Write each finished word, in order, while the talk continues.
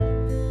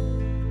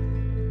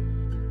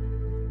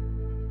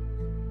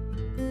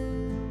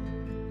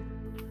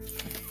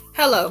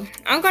Hello,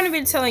 I'm going to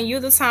be telling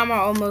you the time I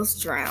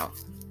almost drowned.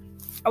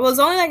 I was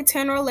only like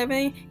 10 or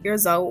 11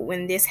 years old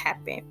when this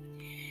happened.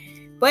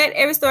 But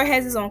every story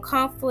has its own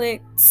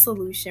conflict,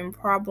 solution,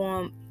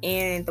 problem,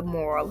 and the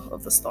moral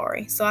of the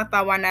story. So I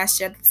thought, why not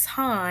share the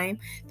time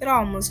that I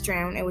almost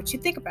drowned and what you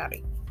think about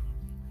it.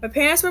 My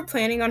parents were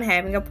planning on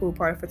having a pool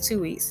party for 2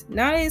 weeks.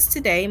 Now it is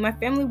today. My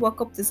family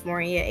woke up this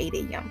morning at 8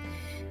 a.m.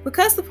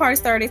 Because the party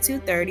started at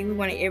 2:30, we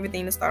wanted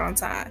everything to start on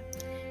time.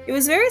 It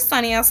was very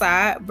sunny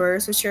outside,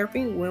 birds were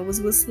chirping, wind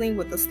was whistling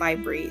with a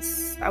slight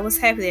breeze. I was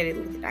happy that it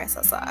looked nice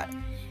outside.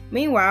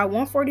 Meanwhile,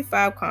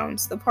 1:45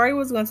 comes. The party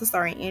was going to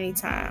start any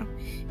time.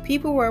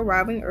 People were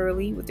arriving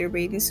early with their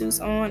bathing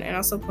suits on and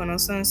also put on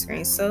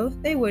sunscreen, so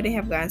they wouldn't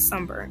have gotten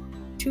sunburned.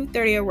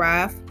 2:30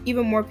 arrived,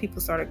 even more people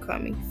started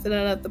coming,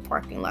 filling up the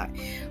parking lot.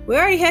 We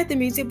already had the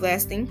music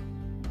blasting,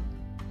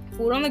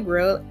 food on the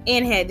grill,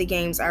 and had the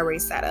games already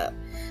set up.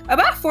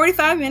 About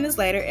 45 minutes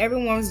later,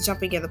 everyone was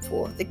jumping in the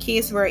pool. The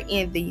kids were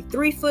in the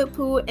 3-foot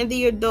pool and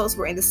the adults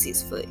were in the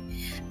 6-foot.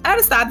 I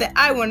decided that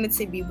I wanted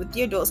to be with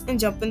the adults and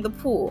jump in the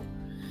pool.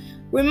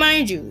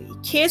 Remind you,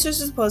 kids were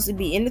supposed to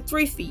be in the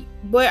 3 feet,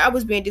 but I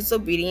was being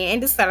disobedient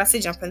and decided to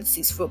jump in the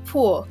 6-foot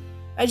pool.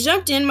 I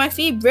jumped in, my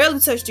feet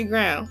barely touched the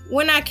ground.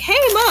 When I came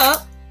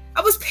up,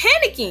 I was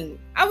panicking.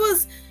 I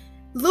was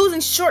losing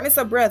shortness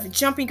of breath,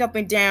 jumping up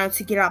and down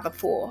to get out of the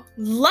pool.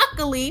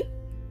 Luckily,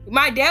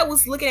 my dad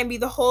was looking at me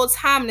the whole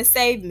time to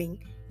save me.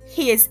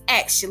 He is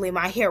actually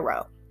my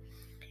hero.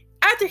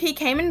 After he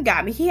came and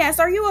got me, he asked,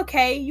 "Are you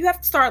okay? You have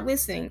to start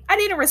listening." I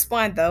didn't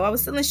respond though. I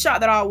was still in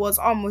shock that I was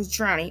almost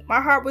drowning. My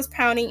heart was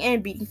pounding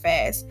and beating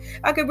fast.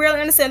 I could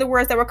barely understand the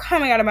words that were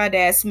coming out of my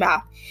dad's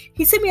mouth.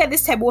 He took me at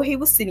this table where he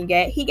was sitting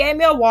at. He gave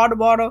me a water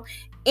bottle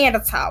and a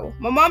towel.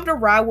 My mom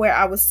arrived where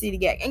I was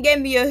sitting at and gave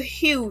me a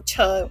huge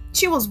hug.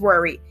 She was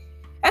worried.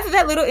 After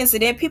that little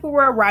incident, people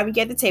were arriving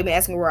at the table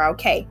asking were I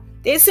okay.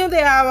 They assumed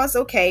that I was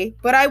okay,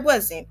 but I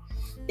wasn't.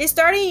 They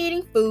started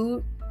eating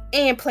food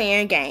and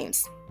playing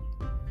games.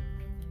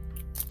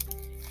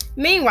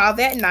 Meanwhile,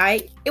 that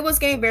night, it was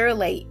getting very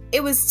late.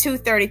 It was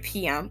 2:30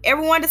 p.m.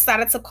 Everyone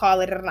decided to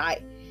call it a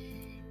night.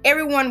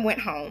 Everyone went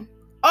home.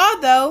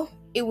 Although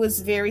it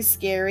was very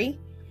scary,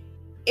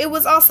 it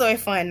was also a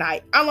fun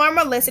night. I learned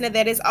my lesson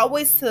that is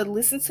always to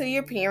listen to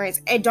your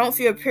parents and don't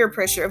feel peer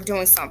pressure of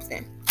doing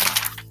something.